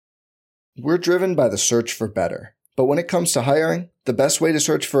We're driven by the search for better. But when it comes to hiring, the best way to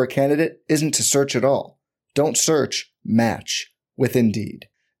search for a candidate isn't to search at all. Don't search, match with Indeed.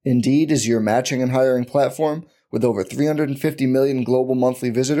 Indeed is your matching and hiring platform with over 350 million global monthly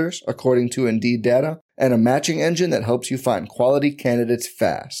visitors, according to Indeed data, and a matching engine that helps you find quality candidates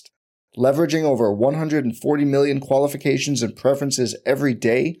fast. Leveraging over 140 million qualifications and preferences every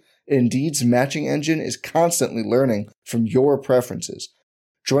day, Indeed's matching engine is constantly learning from your preferences.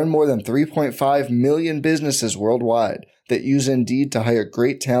 Join more than 3.5 million businesses worldwide that use Indeed to hire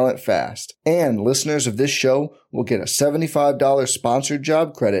great talent fast. And listeners of this show will get a $75 sponsored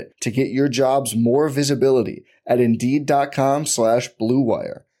job credit to get your jobs more visibility at Indeed.com/Blue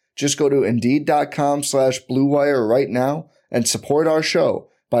Wire. Just go to Indeed.com/Blue Wire right now and support our show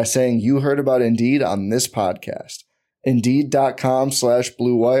by saying you heard about Indeed on this podcast.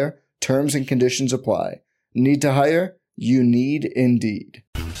 Indeed.com/Blue Wire. Terms and conditions apply. Need to hire? You need Indeed.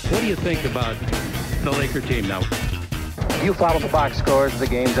 What do you think about the Laker team now? You follow the box scores of the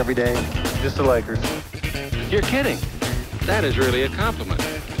games every day? Just the Lakers. You're kidding. That is really a compliment.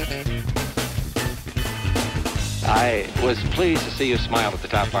 I was pleased to see you smile at the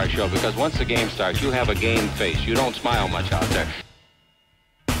top of our show because once the game starts, you have a game face. You don't smile much out there.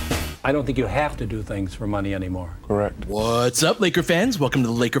 I don't think you have to do things for money anymore. Correct. What's up, Laker fans? Welcome to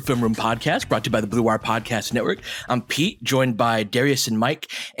the Laker Film Room Podcast, brought to you by the Blue Wire Podcast Network. I'm Pete, joined by Darius and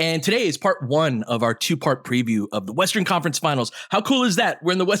Mike, and today is part one of our two-part preview of the Western Conference Finals. How cool is that?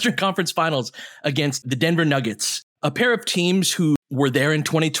 We're in the Western Conference Finals against the Denver Nuggets, a pair of teams who were there in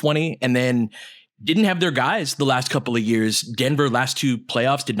 2020 and then didn't have their guys the last couple of years. Denver, last two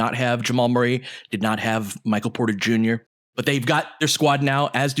playoffs, did not have Jamal Murray, did not have Michael Porter Jr., but they've got their squad now,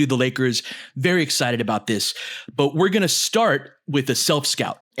 as do the Lakers. Very excited about this. But we're going to start with a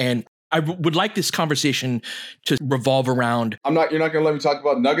self-scout. And I would like this conversation to revolve around... You're not going to let me talk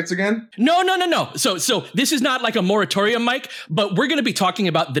about Nuggets again? No. So this is not like a moratorium, Mike, but we're going to be talking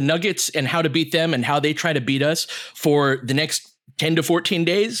about the Nuggets and how to beat them and how they try to beat us for the next 10 to 14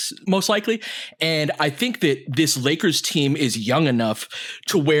 days, most likely. And I think that this Lakers team is young enough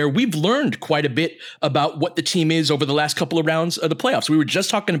to where we've learned quite a bit about what the team is over the last couple of rounds of the playoffs. We were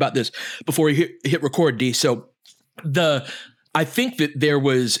just talking about this before we hit record, D. So I think that there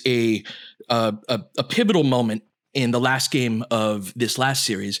was a pivotal moment in the last game of this last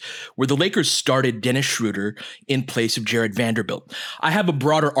series where the Lakers started Dennis Schroeder in place of Jared Vanderbilt. I have a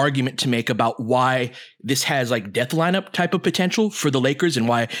broader argument to make about why this has like death lineup type of potential for the Lakers and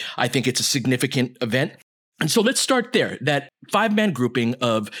why I think it's a significant event. And so let's start there. That five-man grouping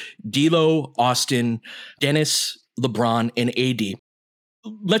of D'Lo, Austin, Dennis, LeBron, and AD.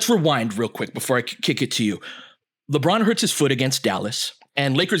 Let's rewind real quick before I kick it to you. LeBron hurts his foot against Dallas.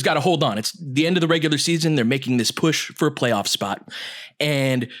 And Lakers got to hold on. It's the end of the regular season. They're making this push for a playoff spot.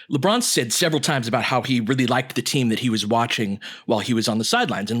 And LeBron said several times about how he really liked the team that he was watching while he was on the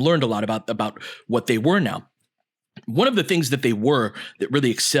sidelines and learned a lot about what they were now. One of the things that they were that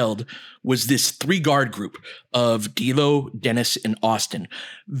really excelled was this three-guard group of D'Lo, Dennis, and Austin.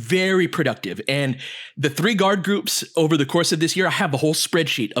 Very productive. And the three-guard groups over the course of this year, I have a whole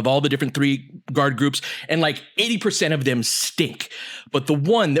spreadsheet of all the different three-guard groups, and like 80% of them stink. But the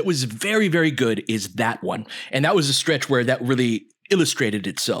one that was very, very good is that one. And that was a stretch where that really illustrated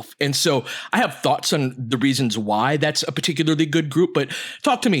itself. And so I have thoughts on the reasons why that's a particularly good group, but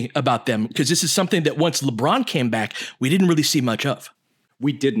talk to me about them, because this is something that once LeBron came back, we didn't really see much of.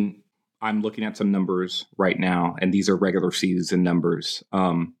 We didn't. I'm looking at some numbers right now, and these are regular season numbers.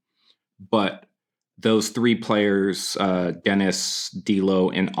 But those three players, Dennis,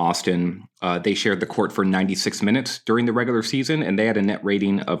 D'Lo, and Austin, they shared the court for 96 minutes during the regular season, and they had a net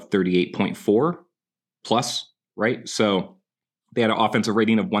rating of 38.4 plus, right? So they had an offensive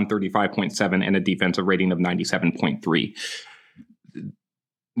rating of 135.7 and a defensive rating of 97.3.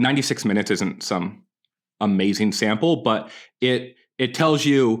 96 minutes isn't some amazing sample, but it tells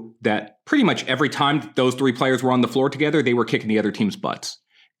you that pretty much every time those three players were on the floor together, they were kicking the other team's butts.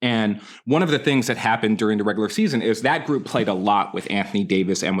 And one of the things that happened during the regular season is that group played a lot with Anthony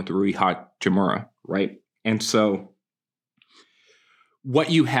Davis and with Rui Hachimura, right? And so what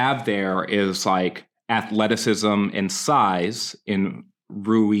you have there is like athleticism and size in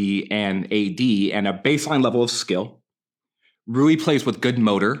Rui and AD and a baseline level of skill. Rui plays with good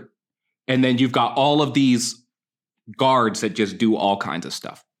motor. And then you've got all of these guards that just do all kinds of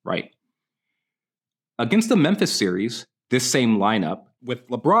stuff, right? Against the Memphis series, this same lineup with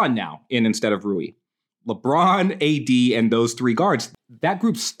LeBron now in instead of Rui. LeBron, AD, and those three guards, that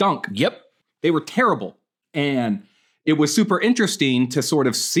group stunk. Yep. They were terrible. And it was super interesting to sort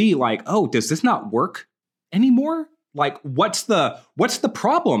of see like, oh, does this not work anymore? like, what's the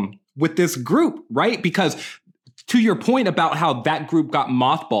problem with this group, right? Because to your point about how that group got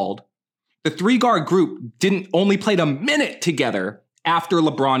mothballed, the 3-guard group didn't only played a minute together after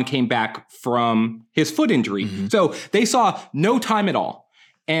LeBron came back from his foot injury. Mm-hmm. So they saw no time at all.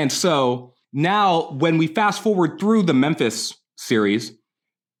 And so now when we fast forward through the Memphis series,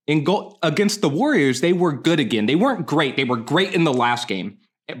 against the Warriors, they were good again. They weren't great. They were great in the last game,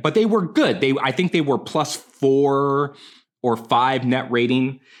 but they were good. I think they were +4 or 5 net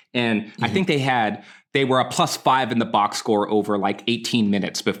rating. And I think they were a +5 in the box score over like 18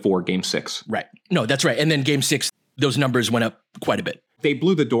 minutes before game 6. Right. No, that's right. And then game 6, those numbers went up quite a bit. They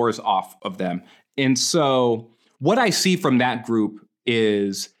blew the doors off of them. And so what I see from that group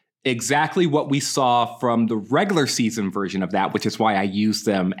is exactly what we saw from the regular season version of that, which is why I use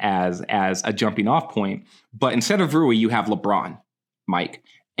them as a jumping off point. But instead of Rui, you have LeBron, Mike.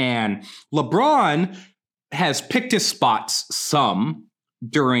 And LeBron has picked his spots some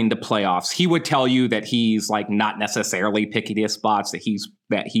during the playoffs. He would tell you that he's like not necessarily picking his spots,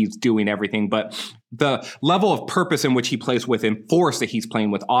 that he's doing everything, but the level of purpose in which he plays with and force that he's playing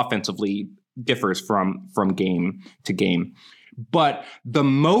with offensively differs from game to game. But the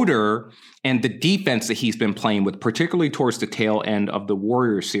motor and the defense that he's been playing with, particularly towards the tail end of the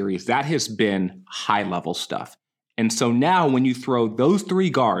Warriors series, that has been high level stuff. And so now when you throw those 3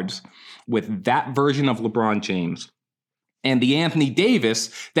 guards with that version of LeBron James and the Anthony Davis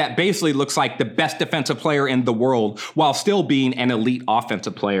that basically looks like the best defensive player in the world while still being an elite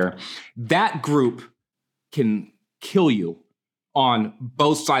offensive player, that group can kill you on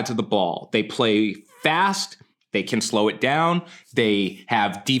both sides of the ball. They play fast. They can slow it down. They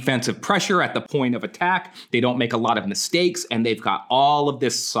have defensive pressure at the point of attack. They don't make a lot of mistakes. And they've got all of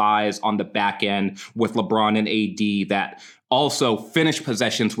this size on the back end with LeBron and AD that also finish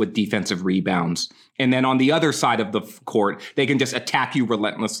possessions with defensive rebounds. And then on the other side of the court, they can just attack you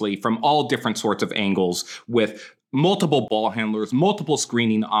relentlessly from all different sorts of angles with multiple ball handlers, multiple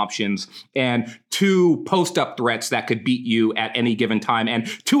screening options, and 2 post-up threats that could beat you at any given time. And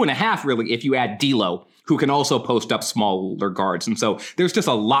 2.5, really, if you add D'Lo, who can also post up smaller guards. And so there's just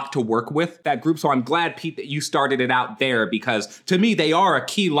a lot to work with that group. So I'm glad, Pete, that you started it out there, because to me, they are a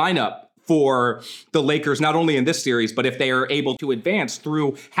key lineup for the Lakers, not only in this series, but if they are able to advance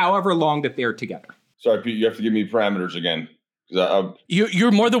through however long that they're together. Sorry, Pete, you have to give me parameters again.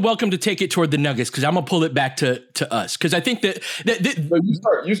 You're more than welcome to take it toward the Nuggets, because I'm gonna pull it back to us, because I think that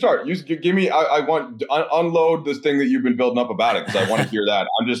you start. You give me. I want unload this thing that you've been building up about it, because I want to hear that.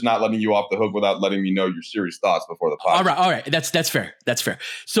 I'm just not letting you off the hook without letting me know your serious thoughts before the podcast. All right. That's fair. That's fair.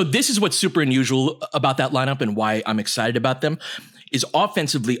 So this is what's super unusual about that lineup and why I'm excited about them. Is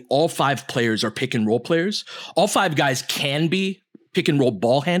offensively, all 5 players are pick and roll players. All 5 guys can be pick and roll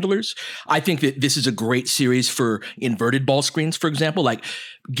ball handlers. I think that this is a great series for inverted ball screens, for example, like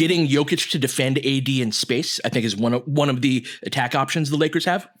getting Jokic to defend AD in space, I think is one of the attack options the Lakers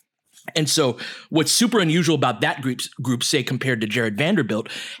have. And so what's super unusual about that group, say, compared to Jared Vanderbilt,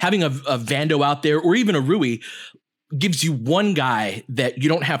 having a Vando out there or even a Rui gives you one guy that you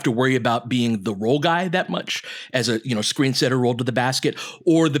don't have to worry about being the roll guy that much as a, screen setter rolled to the basket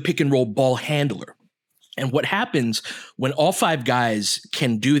or the pick and roll ball handler. And what happens when all 5 guys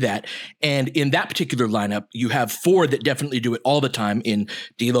can do that, and in that particular lineup, you have 4 that definitely do it all the time in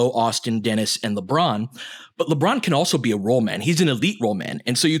D'Lo, Austin, Dennis, and LeBron. But LeBron can also be a roll man. He's an elite roll man.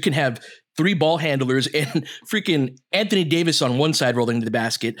 And so you can have 3 ball handlers and freaking Anthony Davis on one side rolling to the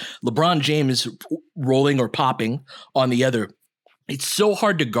basket, LeBron James rolling or popping on the other. It's so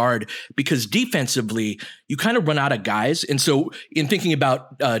hard to guard because defensively, you kind of run out of guys. And so in thinking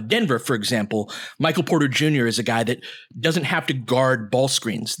about Denver, for example, Michael Porter Jr. is a guy that doesn't have to guard ball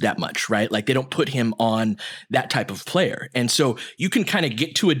screens that much, right? Like they don't put him on that type of player. And so you can kind of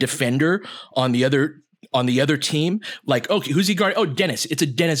get to a defender on the other team, like, okay, who's he guarding? Oh, Dennis. It's a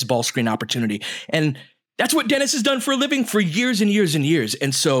Dennis ball screen opportunity. And that's what Dennis has done for a living for years and years and years.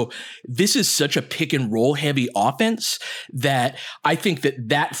 And so this is such a pick and roll heavy offense that I think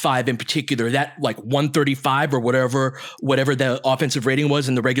that 5 in particular, that like 135 or whatever the offensive rating was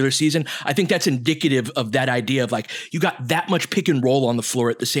in the regular season, I think that's indicative of that idea of like, you got that much pick and roll on the floor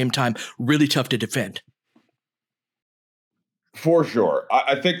at the same time, really tough to defend. For sure.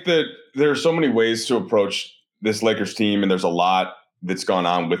 I think that there are so many ways to approach this Lakers team, and there's a lot that's gone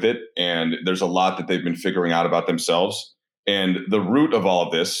on with it. And there's a lot that they've been figuring out about themselves. And the root of all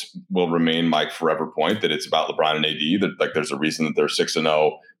of this will remain Mike forever point that it's about LeBron and AD, that like there's a reason that they're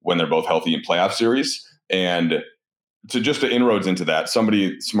 6-0 when they're both healthy in playoff series. And to inroads into that,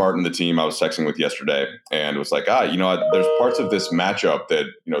 somebody smart in the team I was texting with yesterday and was like, there's parts of this matchup that,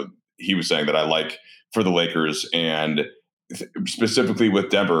 he was saying that I like for the Lakers and specifically with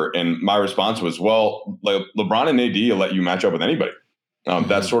Denver. And my response was, well, LeBron and AD will let you match up with anybody.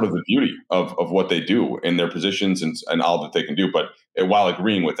 That's sort of the beauty of what they do in their positions and all that they can do. But while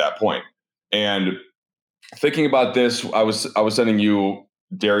agreeing with that point, and thinking about this, I was sending you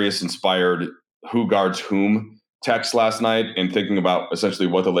Darius inspired who guards whom text last night, and thinking about essentially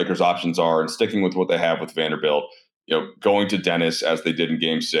what the Lakers' options are and sticking with what they have with Vanderbilt. Going to Dennis as they did in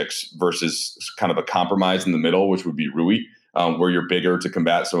Game 6 versus kind of a compromise in the middle, which would be Rui. Where you're bigger to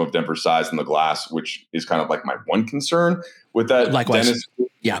combat some of Denver's size in the glass, which is kind of like my one concern with that. Likewise. Dennis.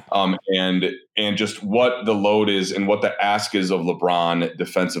 Yeah. And just what the load is and what the ask is of LeBron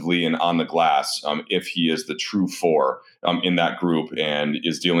defensively and on the glass, if he is the true four in that group and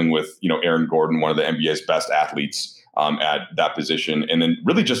is dealing with, Aaron Gordon, one of the NBA's best athletes at that position. And then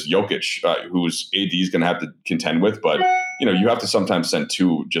really just Jokic, who's AD is going to have to contend with. But, you have to sometimes send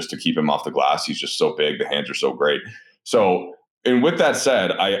two just to keep him off the glass. He's just so big. The hands are so great. So, and with that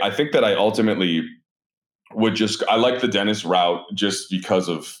said, I think that I ultimately I like the Dennis route just because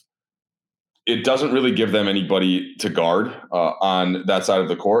of it doesn't really give them anybody to guard on that side of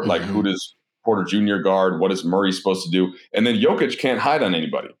the court. Like, who does Porter Jr. guard? What is Murray supposed to do? And then Jokic can't hide on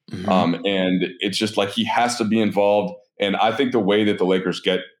anybody. And it's just like he has to be involved. And I think the way that the Lakers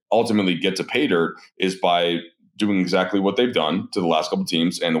ultimately get to pay dirt is by doing exactly what they've done to the last couple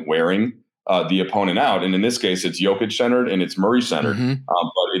teams and wearing the opponent out. And in this case, it's Jokic centered and it's Murray centered.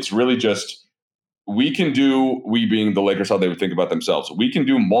 But it's really just, we being the Lakers, how they would think about themselves. We can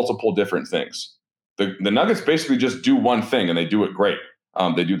do multiple different things. The Nuggets basically just do one thing and they do it great.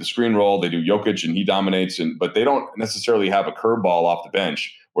 They do the screen roll, they do Jokic and he dominates, but they don't necessarily have a curveball off the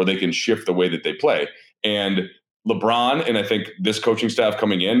bench where they can shift the way that they play. And LeBron, and I think this coaching staff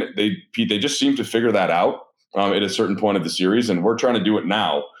coming in, they just seem to figure that out at a certain point of the series. And we're trying to do it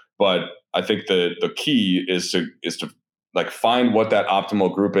now. But I think the key is to like find what that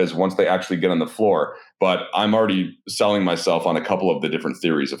optimal group is once they actually get on the floor. But I'm already selling myself on a couple of the different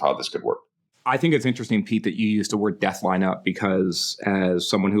theories of how this could work. I think it's interesting, Pete, that you used the word death lineup, because as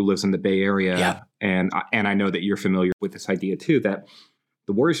someone who lives in the Bay Area, and I know that you're familiar with this idea too, that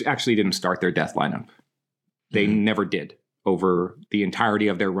the Warriors actually didn't start their death lineup. They never did over the entirety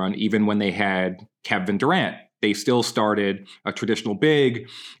of their run, even when they had Kevin Durant. They still started a traditional big.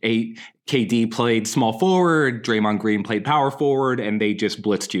 KD played small forward, Draymond Green played power forward, and they just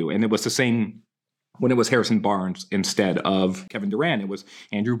blitzed you. And it was the same when it was Harrison Barnes instead of Kevin Durant. It was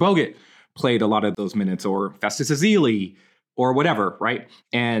Andrew Bogut played a lot of those minutes, or Festus Ezeli, or whatever, right?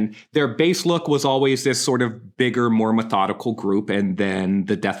 And their base look was always this sort of bigger, more methodical group. And then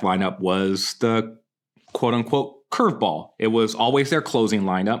the death lineup was the quote-unquote curveball. It was always their closing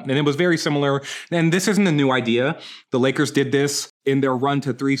lineup, and it was very similar. And this isn't a new idea. The Lakers did this in their run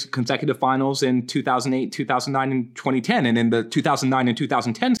to 3 consecutive finals in 2008, 2009, and 2010. And in the 2009 and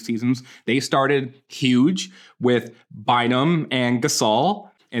 2010 seasons, they started huge with Bynum and Gasol,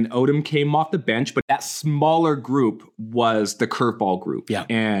 and Odom came off the bench. But that smaller group was the curveball group. Yeah.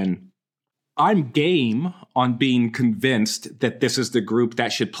 And I'm game on being convinced that this is the group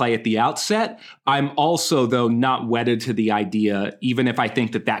that should play at the outset. I'm also, though, not wedded to the idea, even if I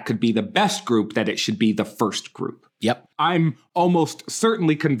think that could be the best group, that it should be the first group. Yep. I'm almost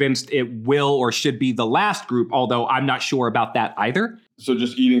certainly convinced it will or should be the last group, although I'm not sure about that either. So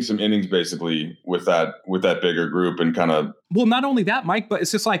just eating some innings basically with that bigger group and kind of... Well, not only that, Mike, but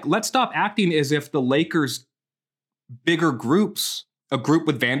it's just like, let's stop acting as if the Lakers' bigger groups, a group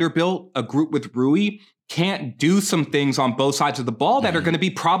with Vanderbilt, a group with Rui, can't do some things on both sides of the ball that are going to be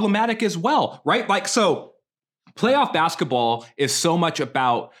problematic as well, right? Like, so playoff basketball is so much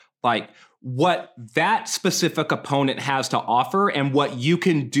about like what that specific opponent has to offer and what you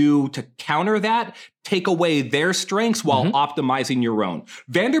can do to counter that, take away their strengths while optimizing your own.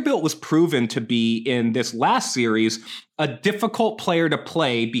 Vanderbilt was proven to be, in this last series, a difficult player to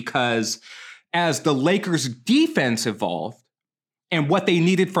play because as the Lakers' defense evolved and what they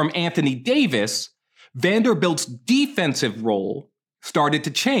needed from Anthony Davis, Vanderbilt's defensive role started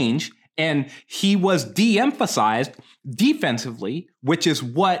to change, and he was de-emphasized defensively, which is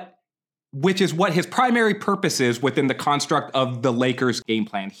what his primary purpose is within the construct of the Lakers game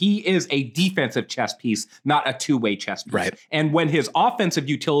plan. He is a defensive chess piece, not a two-way chess piece. Right. And when his offensive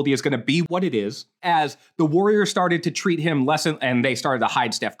utility is going to be what it is, as the Warriors started to treat him less, and they started to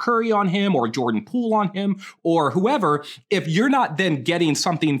hide Steph Curry on him or Jordan Poole on him or whoever, if you're not then getting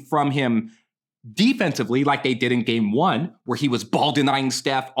something from him defensively, like they did in game 1, where he was ball denying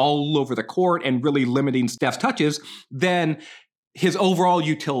Steph all over the court and really limiting Steph's touches, then his overall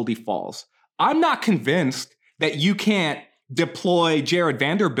utility falls. I'm not convinced that you can't deploy Jared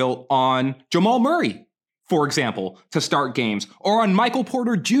Vanderbilt on Jamal Murray, for example, to start games, or on Michael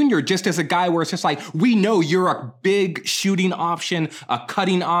Porter Jr., just as a guy where it's just like, we know you're a big shooting option, a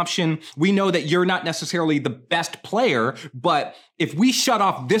cutting option. We know that you're not necessarily the best player, but if we shut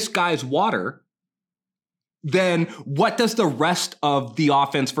off this guy's water, then what does the rest of the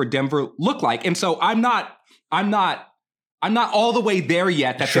offense for Denver look like? And so I'm not all the way there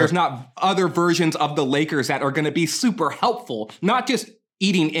yet, that there's not other versions of the Lakers that are going to be super helpful, not just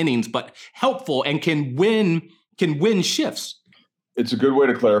eating innings, but helpful and can win shifts. It's a good way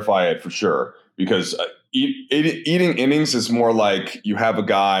to clarify it for sure, because eating innings is more like you have a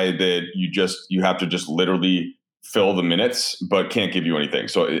guy that you have to just literally fill the minutes, but can't give you anything.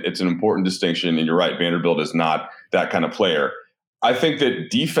 So it's an important distinction. And you're right, Vanderbilt is not that kind of player. I think that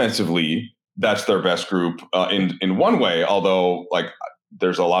defensively, that's their best group in one way, although like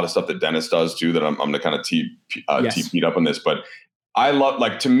there's a lot of stuff that Dennis does too that I'm going to kind of tee Pete up on this. But I love,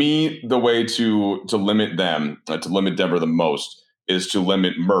 like, to me, the way to limit them, to limit Denver the most is to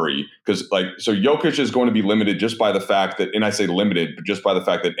limit Murray. Because, like, so Jokic is going to be limited just by the fact that, and I say limited, but just by the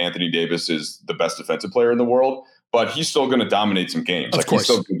fact that Anthony Davis is the best defensive player in the world, but he's still going to dominate some games. Of course. He's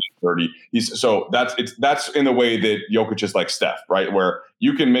still going to be 30. That's in the way that Jokic is like Steph, right? Where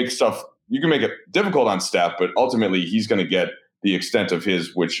you can make it difficult on Steph, but ultimately he's going to get the extent of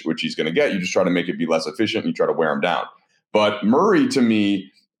his, which he's going to get. You just try to make it be less efficient. And you try to wear him down. But Murray, to me,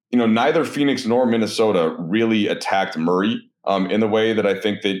 neither Phoenix nor Minnesota really attacked Murray in the way that I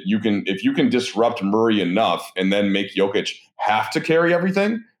think that if you can disrupt Murray enough and then make Jokic have to carry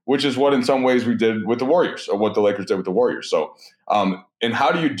everything, which is what in some ways we did with the Warriors, or what the Lakers did with the Warriors. So, and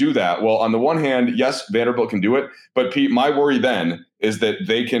how do you do that? Well, on the one hand, yes, Vanderbilt can do it, but Pete, my worry then is that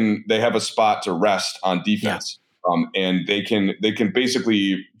they have a spot to rest on defense, and they can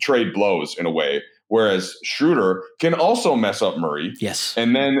basically trade blows in a way. Whereas Schroeder can also mess up Murray. Yes.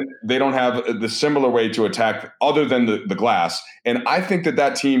 And then they don't have the similar way to attack other than the glass. And I think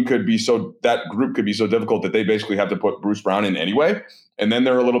that group could be so difficult that they basically have to put Bruce Brown in anyway. And then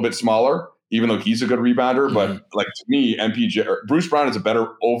they're a little bit smaller, even though he's a good rebounder. Mm-hmm. But like, to me, Bruce Brown is a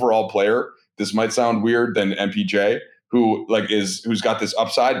better overall player. This might sound weird than MPJ, who's got this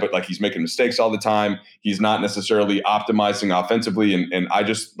upside, but like he's making mistakes all the time. He's not necessarily optimizing offensively. And I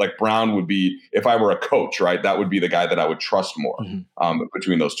just, like, Brown would be, if I were a coach, right, that would be the guy that I would trust more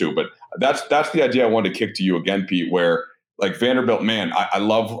between those two. But that's the idea I wanted to kick to you again, Pete, where, like, Vanderbilt, man, I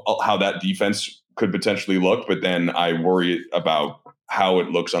love how that defense could potentially look, but then I worry about how it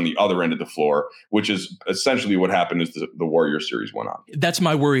looks on the other end of the floor, which is essentially what happened as the Warriors series went on. That's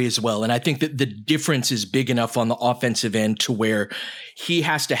my worry as well. And I think that the difference is big enough on the offensive end to where he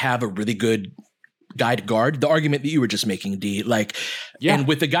has to have a really good guy to guard. The argument that you were just making, D, and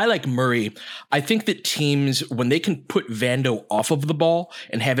with a guy like Murray, I think that teams, when they can put Vando off of the ball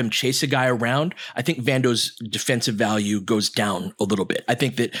and have him chase a guy around, I think Vando's defensive value goes down a little bit. I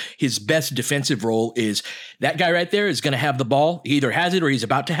think that his best defensive role is that guy right there is going to have the ball. He either has it or he's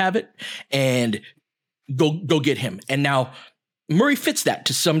about to have it, and go get him. And now Murray fits that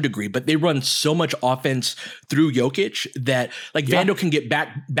to some degree, but they run so much offense through Jokic that, like, Vando can get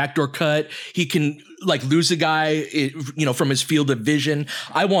backdoor cut. He can, like, lose a guy, from his field of vision.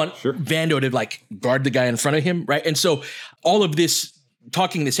 I want Vando to, like, guard the guy in front of him, right? And so all of this,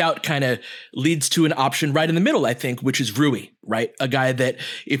 talking this out, kind of leads to an option right in the middle, I think, which is Rui, right? A guy that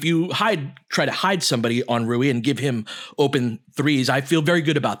if you try to hide somebody on Rui and give him open threes, I feel very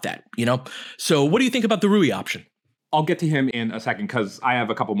good about that, So what do you think about the Rui option? I'll get to him in a second because I have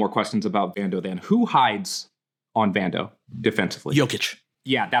a couple more questions about Vando then. Who hides on Vando defensively? Jokic.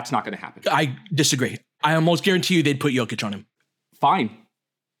 Yeah, that's not going to happen. I disagree. I almost guarantee you they'd put Jokic on him. Fine.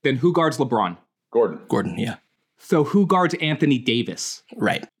 Then who guards LeBron? Gordon, yeah. So who guards Anthony Davis?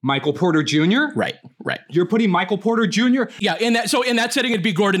 Right. Michael Porter Jr.? Right. You're putting Michael Porter Jr.? Yeah, in that setting, it'd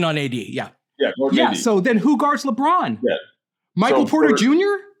be Gordon on AD, yeah. Yeah, Gordon AD. So then who guards LeBron? Yeah. Michael Porter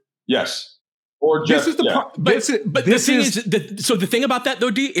Jr.? Yes. Or just, this is the thing about that,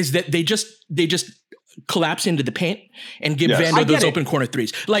 though, D, is that they just collapse into the paint and give Vando those open corner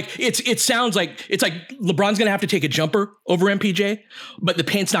threes. Like, it sounds like it's like LeBron's going to have to take a jumper over MPJ, but the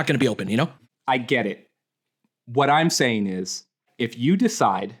paint's not going to be open, I get it. What I'm saying is, if you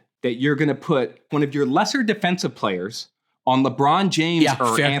decide that you're going to put one of your lesser defensive players on LeBron James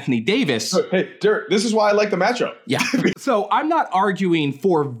or Anthony Davis. Hey, Derek, this is why I like the matchup. Yeah. So I'm not arguing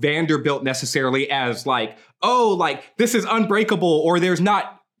for Vanderbilt necessarily as like, this is unbreakable or there's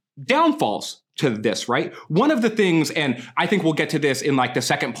not downfalls to this, right? One of the things, and I think we'll get to this in like the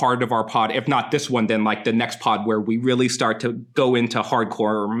second part of our pod, if not this one, then like the next pod where we really start to go into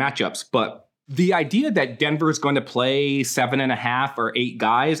hardcore matchups. But The idea that Denver is going to play 7.5 or 8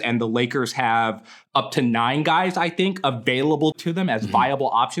 guys and the Lakers have up to 9 guys, I think, available to them as viable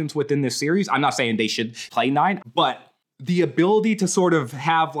options within this series. I'm not saying they should play 9, but the ability to sort of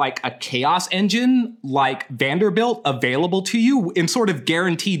have like a chaos engine like Vanderbilt available to you in sort of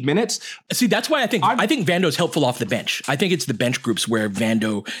guaranteed minutes. See, that's why I think Vando's helpful off the bench. I think it's the bench groups where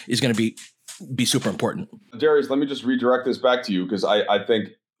Vando is going to be super important. Darius, let me just redirect this back to you because I think,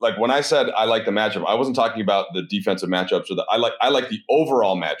 like when I said I like the matchup, I wasn't talking about the defensive matchups or I like the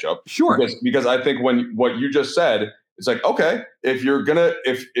overall matchup. Sure. Because I think when what you just said, it's like, okay, if you're gonna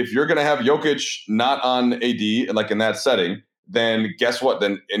have Jokic not on AD like in that setting, then guess what?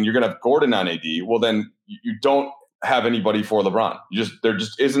 Then and you're gonna have Gordon on AD. Well, then you don't have anybody for LeBron.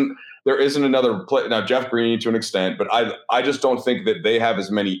 There isn't another play now. Jeff Green to an extent, but I just don't think that they have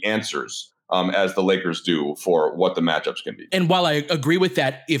as many answers as the Lakers do for what the matchups can be. And while I agree with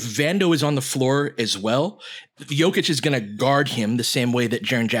that, if Vando is on the floor as well, Jokic is going to guard him the same way that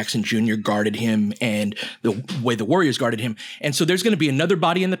Jaren Jackson Jr. guarded him and the way the Warriors guarded him. And so there's going to be another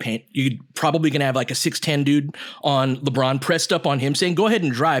body in the paint. You're probably going to have like a 6'10" dude on LeBron pressed up on him saying, go ahead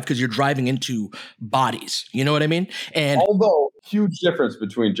and drive because you're driving into bodies. You know what I mean? And although huge difference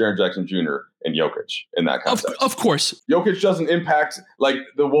between Jaren Jackson Jr. and Jokic in that context. Of course. Jokic doesn't impact, like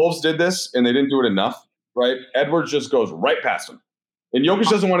the Wolves did this and they didn't do it enough, right? Edwards just goes right past him. And Jokic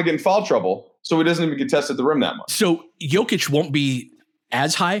doesn't want to get in foul trouble, so he doesn't even get tested the rim that much. So Jokic won't be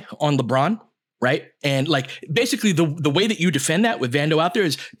as high on LeBron, right? And like basically the way that you defend that with Vando out there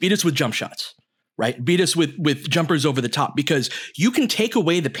is beat us with jump shots, right? Beat us with jumpers over the top because you can take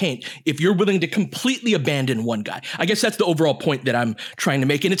away the paint if you're willing to completely abandon one guy. I guess that's the overall point that I'm trying to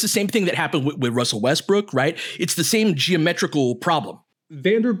make. And it's the same thing that happened with Russell Westbrook, right? It's the same geometrical problem.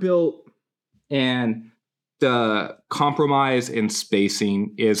 Vanderbilt and the compromise in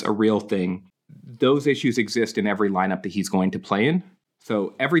spacing is a real thing. Those issues exist in every lineup that he's going to play in.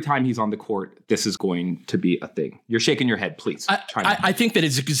 So every time he's on the court, this is going to be a thing. You're shaking your head, please. I think that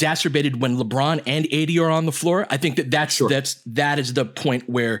it's exacerbated when LeBron and AD are on the floor. I think that is the point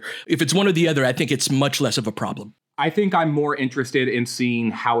where if it's one or the other, I think it's much less of a problem. I think I'm more interested in seeing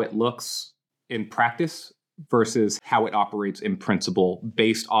how it looks in practice versus how it operates in principle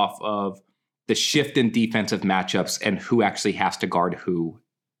based off of the shift in defensive matchups and who actually has to guard who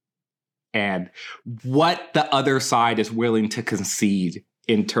and what the other side is willing to concede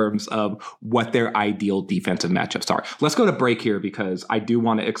in terms of what their ideal defensive matchups are. Let's go to break here because I do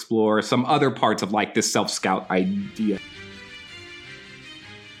want to explore some other parts of like this self-scout idea.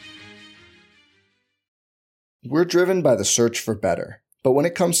 We're driven by the search for better. But when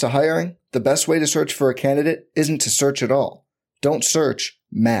it comes to hiring, the best way to search for a candidate isn't to search at all. Don't search,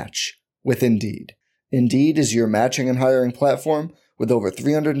 match with Indeed. Indeed is your matching and hiring platform with over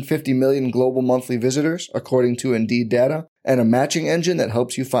 350 million global monthly visitors, according to Indeed data, and a matching engine that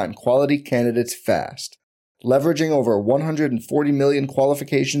helps you find quality candidates fast. Leveraging over 140 million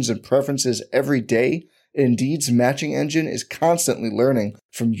qualifications and preferences every day, Indeed's matching engine is constantly learning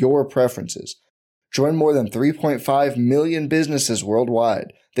from your preferences. Join more than 3.5 million businesses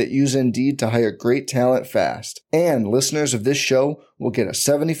worldwide that use Indeed to hire great talent fast. And listeners of this show will get a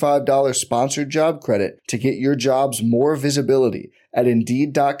 $75 sponsored job credit to get your jobs more visibility at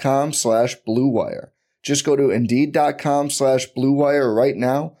Indeed.com/Blue Wire. Just go to Indeed.com/Blue Wire right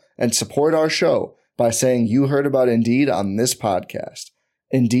now and support our show by saying you heard about Indeed on this podcast.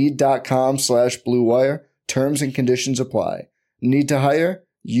 Indeed.com/Blue Wire. Terms and conditions apply. Need to hire?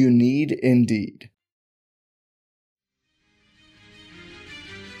 You need Indeed.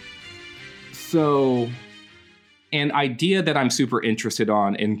 So an idea that I'm super interested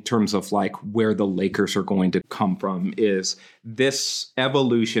on in terms of like where the Lakers are going to come from is this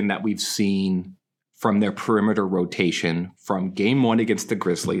evolution that we've seen from their perimeter rotation from game 1 against the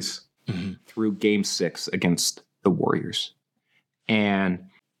Grizzlies through game 6 against the Warriors. And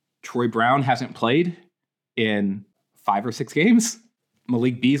Troy Brown hasn't played in 5 or 6 games.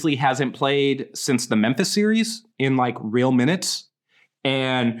 Malik Beasley hasn't played since the Memphis series in like real minutes.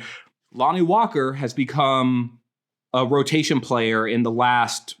 And Lonnie Walker has become a rotation player in the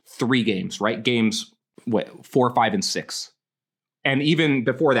last 3 games, right? Games 4, 5, and 6. And even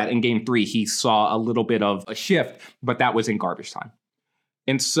before that, in game 3, he saw a little bit of a shift, but that was in garbage time.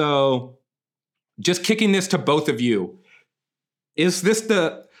 And so just kicking this to both of you, is this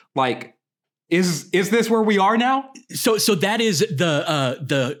the, like, is this where we are now? So that is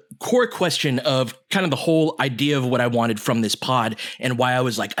the core question of kind of the whole idea of what I wanted from this pod and why I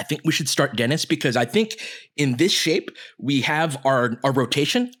was like, I think we should start Dennis, because I think in this shape, we have our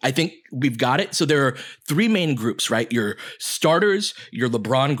rotation. I think we've got it. So there are three main groups, right? Your starters, your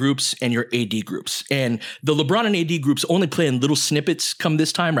LeBron groups, and your AD groups. And the LeBron and AD groups only play in little snippets come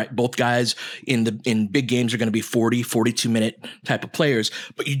this time, right? Both guys in big games are going to be 40, 42-minute type of players,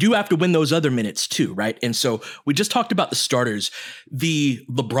 but you do have to win those other minutes too, right? And so we just talked about the starters, the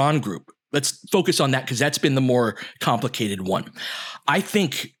LeBron group. Let's focus on that because that's been the more complicated one. I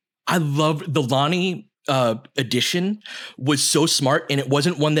think I love the Lonnie addition was so smart, and it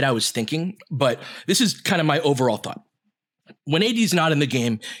wasn't one that I was thinking, but this is kind of my overall thought. When AD's not in the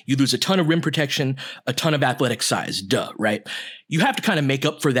game, you lose a ton of rim protection, a ton of athletic size, right? You have to kind of make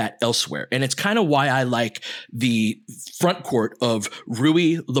up for that elsewhere. And it's kind of why I like the front court of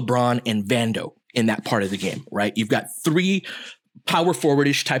Rui, LeBron, and Vando in that part of the game, right? You've got three power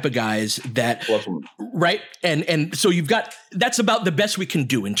forwardish type of guys that, right? And so you've got, that's about the best we can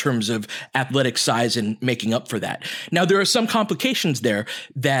do in terms of athletic size and making up for that. Now, there are some complications there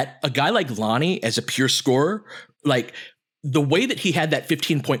that a guy like Lonnie as a pure scorer, like the way that he had that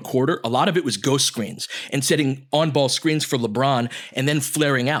 15-point quarter, a lot of it was ghost screens and setting on-ball screens for LeBron and then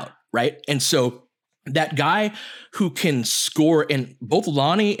flaring out, right? And so that guy who can score, and both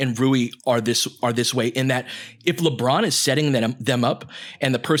Lonnie and Rui are this way, in that if LeBron is setting them up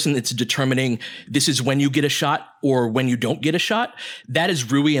and the person that's determining this is when you get a shot or when you don't get a shot, that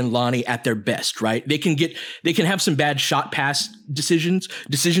is Rui and Lonnie at their best, right? They can have some bad shot pass decisions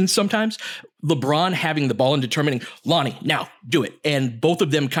sometimes. LeBron having the ball and determining, Lonnie, now do it. And both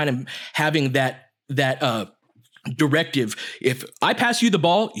of them kind of having that directive. If I pass you the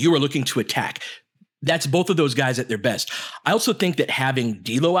ball, you are looking to attack. That's both of those guys at their best. I also think that having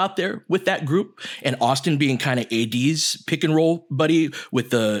D'Lo out there with that group and Austin being kind of AD's pick and roll buddy with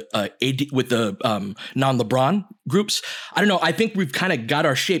the non-LeBron groups, I don't know. I think we've kind of got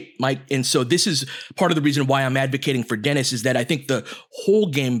our shape, Mike. And so this is part of the reason why I'm advocating for Dennis, is that I think the whole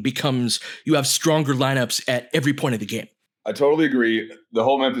game becomes, you have stronger lineups at every point of the game. I totally agree. The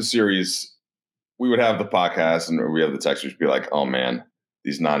whole Memphis series, we would have the podcast and we have the texters be like, oh man,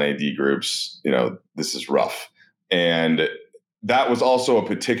 these non-AD groups, this is rough. And that was also a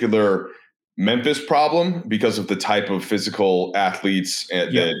particular Memphis problem because of the type of physical athletes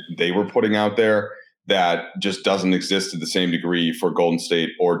that they were putting out there that just doesn't exist to the same degree for Golden State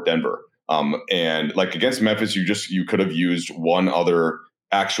or Denver. And like against Memphis, you could have used one other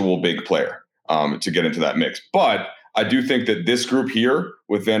actual big player to get into that mix. But I do think that this group here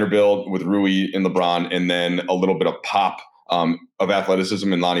with Vanderbilt, with Rui and LeBron, and then a little bit of pop of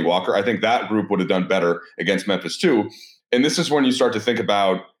athleticism in Lonnie Walker, I think that group would have done better against Memphis too. And this is when you start to think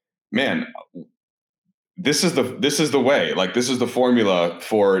about, man, this is the way, like this is the formula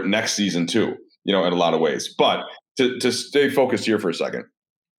for next season too, in a lot of ways. But to stay focused here for a second,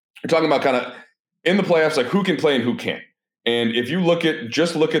 we're talking about kind of in the playoffs, like who can play and who can't. And if you look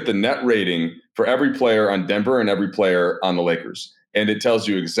at the net rating for every player on Denver and every player on the Lakers, and it tells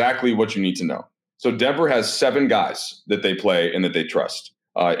you exactly what you need to know. So Denver has 7 guys that they play and that they trust.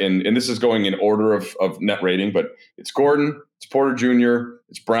 And this is going in order of net rating, but it's Gordon, it's Porter Jr.,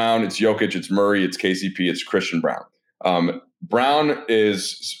 it's Brown, it's Jokic, it's Murray, it's KCP, it's Christian Brown. Brown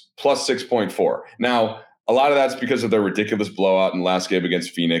is plus 6.4. Now, a lot of that's because of their ridiculous blowout in the last game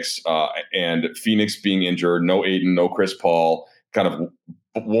against Phoenix, and Phoenix being injured, no Ayton, no Chris Paul, kind of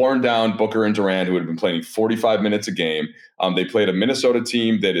worn down Booker and Durant, who had been playing 45 minutes a game. They played a Minnesota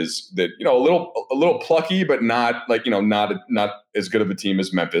team that a little plucky, but not not as good of a team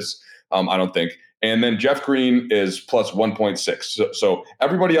as Memphis, I don't think. And then Jeff Green is plus 1.6. So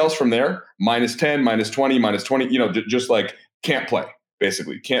everybody else from there, minus 10, minus 20, minus 20, just like can't play,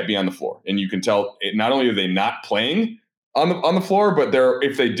 basically can't be on the floor. And you can tell not only are they not playing on the floor, but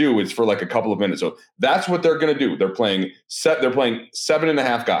if they do, it's for like a couple of minutes. So that's what they're going to do. They're playing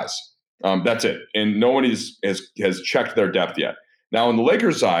 7.5 guys. That's it. And no one has checked their depth yet. Now on the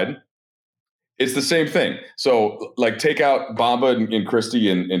Lakers side, it's the same thing. So like take out Bamba and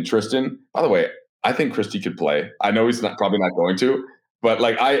Christie and Tristan. By the way, I think Christie could play. I know he's probably not going to, but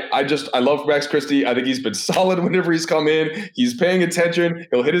like I love Max Christie. I think he's been solid whenever he's come in. He's paying attention.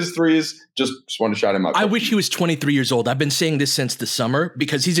 He'll hit his threes. Just want to shout him out. I wish he was 23 years old. I've been saying this since the summer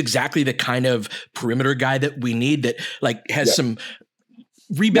because he's exactly the kind of perimeter guy that we need, that like has some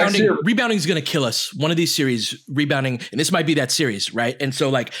rebounding. Rebounding is going to kill us. One of these series, rebounding, and this might be that series, right? And so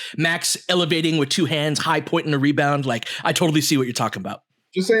like Max elevating with 2 hands, high pointing a rebound. Like I totally see what you're talking about.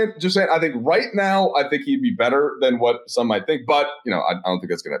 Just saying. I think right now, I think he'd be better than what some might think, but I don't think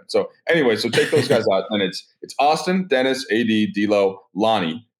that's gonna happen. So anyway, so take those guys out, and it's Austin, Dennis, AD, D'Lo,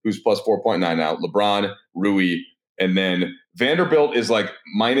 Lonnie, who's plus 4.9 now, LeBron, Rui, and then Vanderbilt is like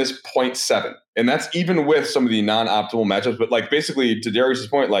minus 0.7. And that's even with some of the non-optimal matchups. But like basically to Darius's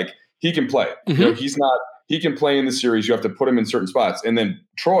point, like he can play. Mm-hmm. He can play in the series. You have to put him in certain spots. And then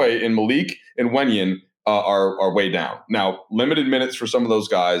Troy and Malik and Wenyen are way down. Now, limited minutes for some of those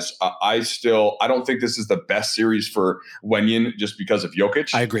guys. I don't think this is the best series for Wenyen just because of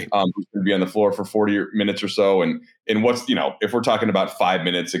Jokic. I agree. Who's going to be on the floor for 40 minutes or so. And what's, if we're talking about 5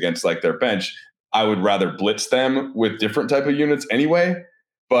 minutes against like their bench, I would rather blitz them with different type of units anyway.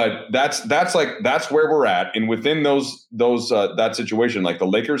 But that's where we're at. And within that situation, like the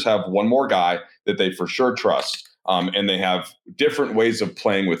Lakers have one more guy that they for sure trust. And they have different ways of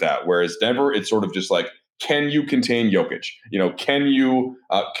playing with that. Whereas Denver, it's sort of just like, can you contain Jokic? Can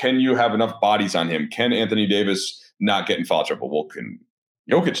you have enough bodies on him? Can Anthony Davis not get in foul trouble? Well, can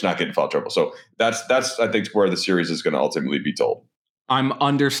Jokic not get in foul trouble? So that's I think where the series is going to ultimately be told. I'm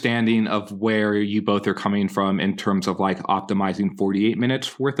understanding of where you both are coming from in terms of like optimizing 48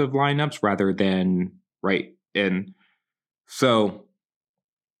 minutes worth of lineups rather than right. And so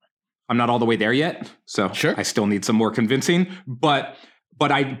I'm not all the way there yet. So sure. I still need some more convincing, but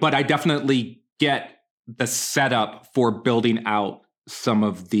I definitely get the setup for building out some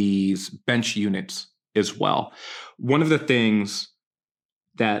of these bench units as well. One of the things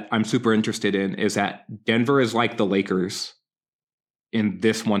that I'm super interested in is that Denver is like the Lakers in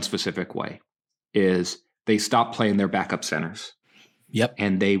this one specific way, is they stopped playing their backup centers. Yep.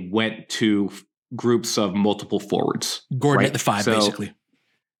 And they went to groups of multiple forwards. Gordon at the 5, so basically.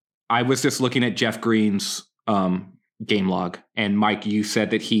 I was just looking at Jeff Green's game log. And Mike, you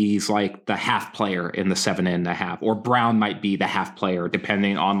said that he's like the half player in the 7.5, or Brown might be the half player,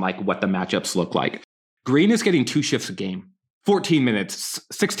 depending on like what the matchups look like. Green is getting 2 shifts a game, 14 minutes,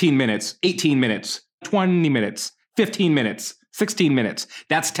 16 minutes, 18 minutes, 20 minutes, 15 minutes. 16 minutes.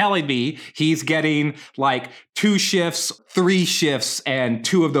 That's telling me he's getting like 2 shifts, 3 shifts, and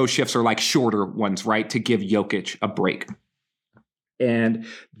 2 of those shifts are like shorter ones, right? To give Jokic a break. And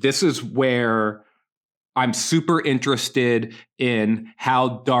this is where I'm super interested in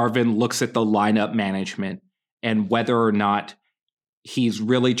how Darvin looks at the lineup management and whether or not he's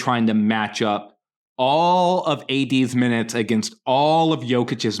really trying to match up all of AD's minutes against all of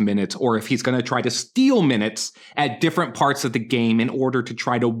Jokic's minutes, or if he's going to try to steal minutes at different parts of the game in order to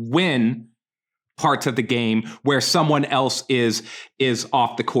try to win parts of the game where someone else is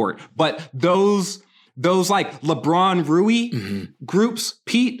off the court. But those like LeBron Rui groups,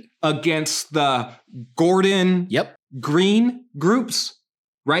 Pete, against the Gordon Green groups,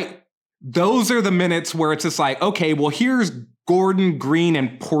 right? Those are the minutes where it's just like, okay, well, here's Gordon, Green,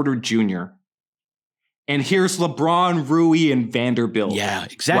 and Porter Jr., and here's LeBron, Rui, and Vanderbilt. Yeah,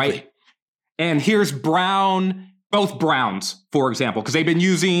 exactly. Right? And here's Brown, both Browns, for example, because they've been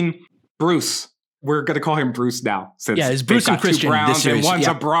using Bruce. We're going to call him Bruce now. Since it's Bruce and Christian. 2 Browns and one's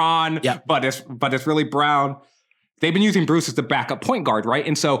a Braun, but it's really Brown. They've been using Bruce as the backup point guard, right?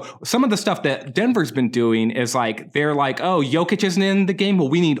 And so some of the stuff that Denver's been doing is like, they're like, oh, Jokic isn't in the game. Well,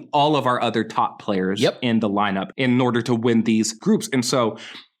 we need all of our other top players in the lineup in order to win these groups. And so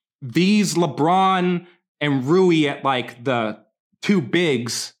these LeBron and Rui at like the 2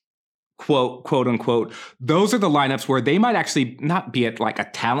 bigs, quote unquote, those are the lineups where they might actually not be at like a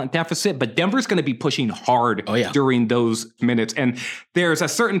talent deficit, but Denver's going to be pushing hard during those minutes. And there's a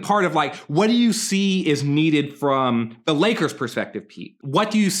certain part of like, what do you see is needed from the Lakers' perspective, Pete? What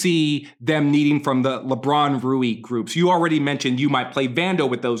do you see them needing from the LeBron Rui groups? You already mentioned you might play Vando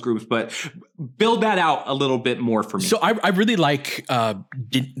with those groups, but build that out a little bit more for me. So I really like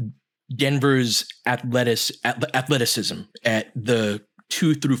Denver's athleticism at the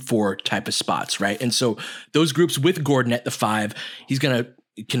 2 through 4 type of spots, right? And so those groups with Gordon at the 5, he's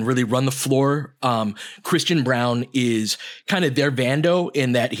can really run the floor. Christian Braun is kind of their Vando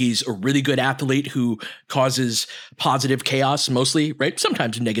in that he's a really good athlete who causes positive chaos mostly, right?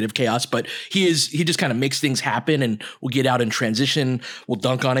 Sometimes negative chaos, but he just kind of makes things happen and will get out in transition, will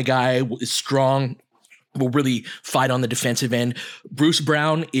dunk on a guy, is strong, will really fight on the defensive end. Bruce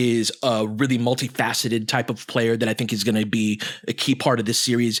Brown is a really multifaceted type of player that I think is going to be a key part of this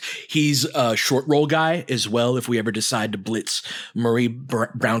series. He's a short roll guy as well. If we ever decide to blitz Murray,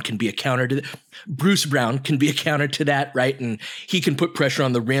 Brown can be a counter to that. Bruce Brown can be a counter to that, right? And he can put pressure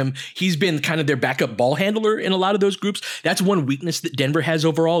on the rim. He's been kind of their backup ball handler in a lot of those groups. That's one weakness that Denver has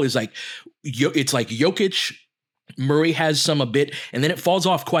overall is like, it's like Jokic, Murray has some a bit, and then it falls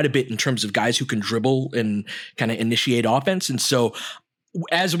off quite a bit in terms of guys who can dribble and kind of initiate offense. And so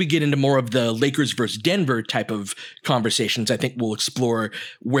as we get into more of the Lakers versus Denver type of conversations, I think we'll explore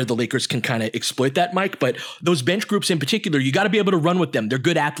where the Lakers can kind of exploit that, Mike. But those bench groups in particular, you got to be able to run with them. They're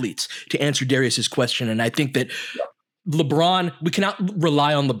good athletes, to answer Darius's question. And I think that LeBron, we cannot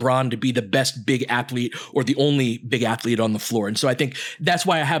rely on LeBron to be the best big athlete or the only big athlete on the floor. And so I think that's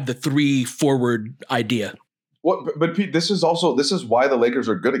why I have the 3 forward idea. But Pete, this is why the Lakers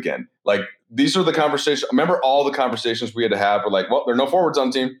are good again. Like, these are the conversations. Remember all the conversations we had to have. We're like, well, there are no forwards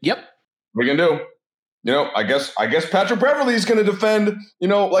on the team. Yep. What are we gonna do? I guess Patrick Beverley is going to defend.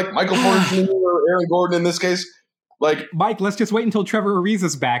 Like Michael Porter Jr. or Aaron Gordon in this case. Like, Mike, let's just wait until Trevor Ariza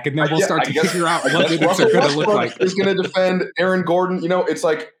is back, and then we'll start to figure out what minutes are going to look like. Is going to defend Aaron Gordon. It's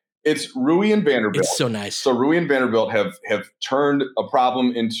like it's Rui and Vanderbilt. It's so nice. So Rui and Vanderbilt have turned a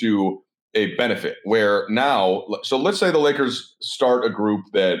problem into a benefit. Where now, so let's say the Lakers start a group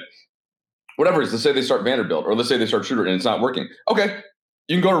that, whatever it is, let's say they start Vanderbilt, or let's say they start Shooter, and it's not working. Okay,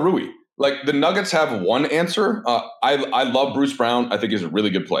 you can go to Rui. Like, the Nuggets have one answer. I love Bruce Brown. I think he's a really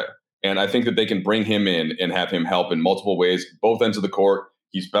good player. And I think that they can bring him in and have him help in multiple ways, both ends of the court.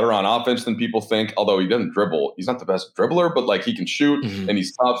 He's better on offense than people think, although he doesn't dribble. He's not the best dribbler, but like, he can shoot and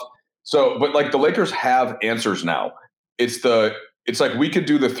he's tough. So, but like, the Lakers have answers now. It's like we could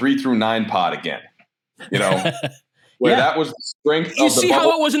do the 3 through 9 pod again, where that was the strength. You see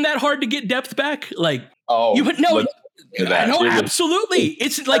how it wasn't that hard to get depth back? Like, absolutely.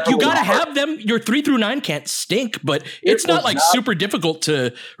 It's like, you got to have them. Your 3 through 9 can't stink, but it's not like super difficult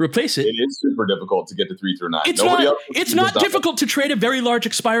to replace it. It is super difficult to get to 3 through 9. It's not difficult to trade a very large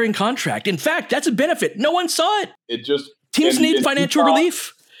expiring contract. In fact, that's a benefit. No one saw it. Teams need financial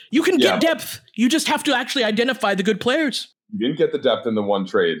relief. You can get depth. You just have to actually identify the good players. You didn't get the depth in the one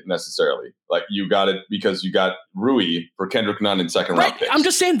trade necessarily. Like, you got it because you got Rui for Kendrick Nunn in second round picks. I'm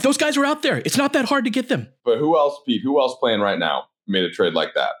just saying, those guys are out there. It's not that hard to get them. But who else, Pete? Who else playing right now made a trade like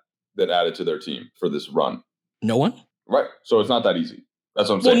that added to their team for this run? No one. Right. So it's not that easy. That's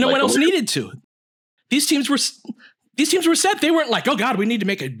what I'm saying. Well, no one else needed to. These teams were set. They weren't like, oh God, we need to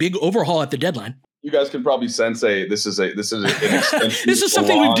make a big overhaul at the deadline. You guys can probably sense this is an extension. This is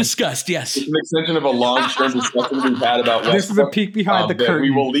something we've discussed. Yes, it's an extension of a long-term discussion we've had about Westbrook. This is a peek behind the curtain.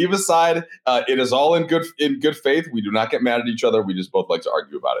 We will leave aside. It is all in good faith. We do not get mad at each other. We just both like to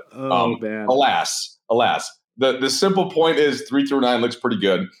argue about it. Man. Alas. The simple point is 3 through 9 looks pretty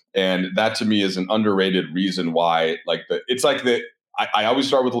good, and that to me is an underrated reason why. I always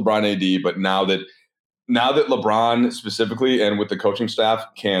start with LeBron AD, but now that LeBron specifically and with the coaching staff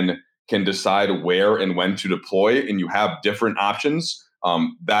can decide where and when to deploy, and you have different options.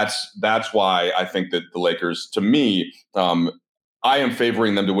 That's why I think that the Lakers, to me, I am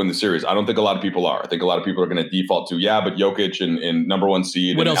favoring them to win the series. I don't think a lot of people are. I think a lot of people are going to default to, but Jokic and number 1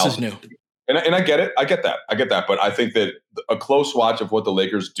 seed. What else is new? And I get it. I get that. But I think that a close watch of what the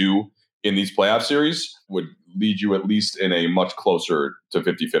Lakers do in these playoff series would lead you at least in a much closer to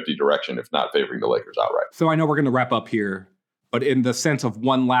 50-50 direction, if not favoring the Lakers outright. So I know we're going to wrap up here, but in the sense of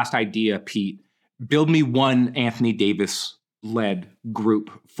one last idea, Pete, build me one Anthony Davis-led group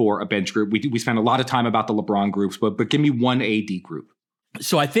for a bench group. We spent a lot of time about the LeBron groups, but give me one AD group.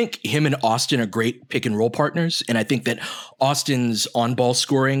 So I think him and Austin are great pick and roll partners. And I think that Austin's on-ball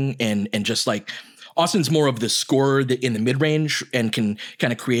scoring and just like Austin's more of the scorer in the mid-range and can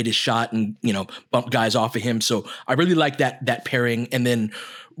kind of create his shot and, bump guys off of him. So I really like that pairing. And then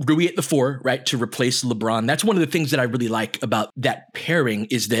Rui at the 4, right, to replace LeBron. That's one of the things that I really like about that pairing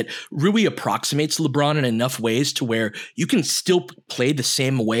is that Rui approximates LeBron in enough ways to where you can still play the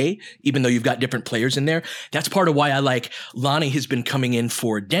same way, even though you've got different players in there. That's part of why I like Lonnie has been coming in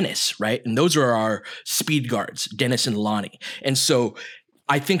for Dennis, right? And those are our speed guards, Dennis and Lonnie. And so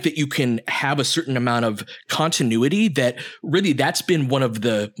I think that you can have a certain amount of continuity that really that's been one of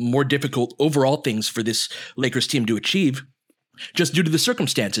the more difficult overall things for this Lakers team to achieve, just due to the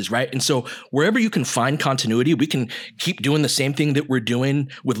circumstances, right? And so wherever you can find continuity, we can keep doing the same thing that we're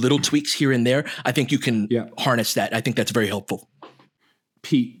doing with little tweaks here and there. I think you can harness that. I think that's very helpful.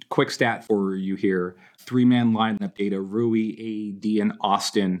 Pete, quick stat for you here. 3-man lineup data, Rui, AD, and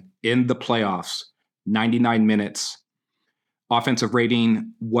Austin in the playoffs, 99 minutes. Offensive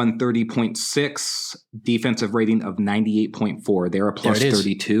rating 130.6, defensive rating of 98.4. They're a plus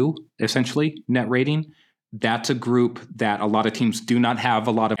 32, essentially, net rating. That's a group that a lot of teams do not have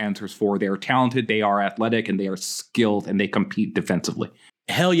a lot of answers for. They are talented, they are athletic, and they are skilled, and they compete defensively.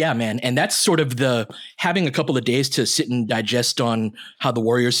 Hell yeah, man. And that's sort of having a couple of days to sit and digest on how the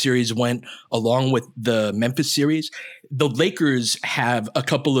Warriors series went along with the Memphis series. The Lakers have a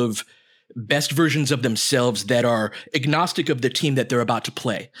couple of best versions of themselves that are agnostic of the team that they're about to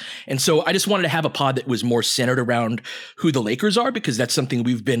play. And so I just wanted to have a pod that was more centered around who the Lakers are, because that's something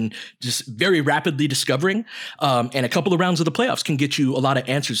we've been just very rapidly discovering. And a couple of rounds of the playoffs can get you a lot of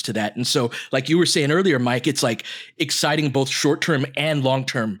answers to that. And so, like you were saying earlier, Mike, it's like exciting both short-term and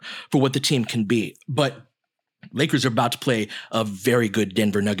long-term for what the team can be. But Lakers are about to play a very good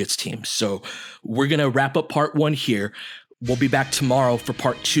Denver Nuggets team. So we're going to wrap up part 1 here. We'll be back tomorrow for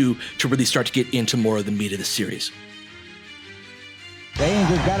part 2 to really start to get into more of the meat of the series. James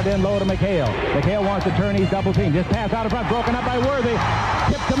has got it in low to McHale. McHale wants to turn. He's double teamed. Just pass out in front. Broken up by Worthy.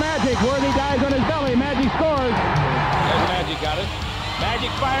 Tip to Magic. Worthy dies on his belly. Magic scores. There's Magic got it.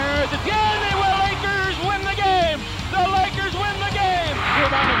 Magic fires. It's good. They will. Lakers win the game. The Lakers win the game.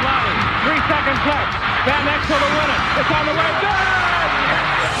 Rebound is Lonnie. 3 seconds left. Van Exel to win it. It's on the way. Good.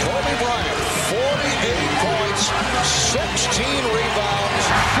 Kobe Bryant, 48 points, 16 rebounds.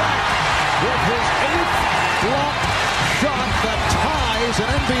 Shot with his 8th block shot that ties an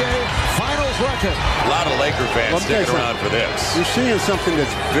NBA Finals record. A lot of Laker fans sticking around for this. You're seeing something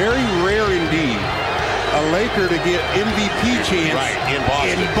that's very rare indeed. A Laker to get MVP chance in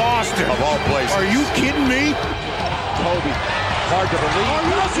Boston. Of all places. Are you kidding me? Kobe, hard to believe. Are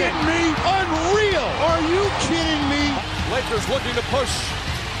you kidding me? Unreal. Are you kidding me? Lakers looking to push.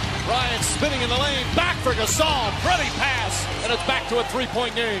 Bryant spinning in the lane. Back for Gasol. Pretty pass. And it's back to a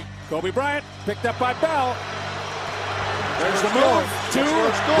 3-point game. Kobe Bryant picked up by Bell. There's the move. 2, 1.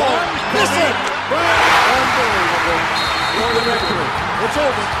 Listen. Unbelievable. For the victory. It's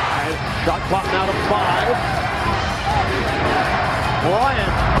over. Shot clock now to 5.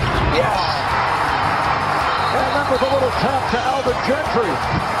 Bryant. Yes. And that was a little tap to Alvin Gentry.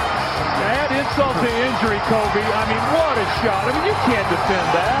 Add insult to injury, Kobe. I mean, what a shot. I mean, you can't defend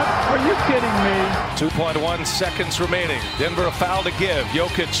that. Are you kidding me? 2.1 seconds remaining. Denver a foul to give.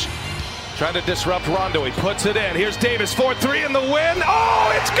 Jokic trying to disrupt Rondo. He puts it in. Here's Davis, 4-3 in the win.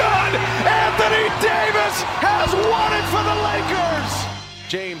 Oh, it's good! Anthony Davis has won it for the Lakers!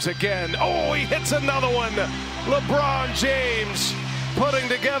 James again. Oh, he hits another one. LeBron James putting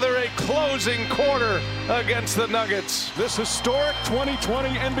together a closing quarter against the Nuggets. This historic 2020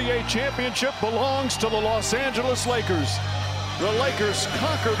 NBA championship belongs to the Los Angeles Lakers. The Lakers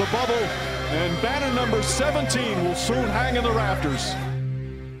conquer the bubble, and banner number 17 will soon hang in the rafters.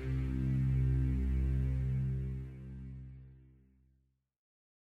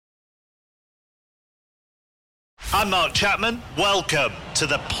 I'm Mark Chapman. Welcome to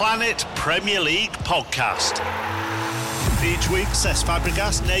the Planet Premier League podcast. Each week, Cesc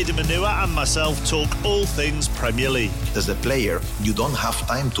Fabregas, Nader Manua and myself talk all things Premier League. As a player, you don't have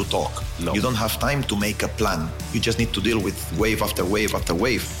time to talk. No. You don't have time to make a plan. You just need to deal with wave after wave after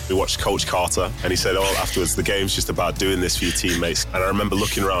wave. We watched Coach Carter and he said, afterwards, the game's just about doing this for your teammates. And I remember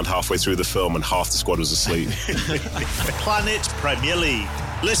looking around halfway through the film and half the squad was asleep. Planet Premier League.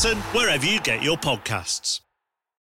 Listen wherever you get your podcasts.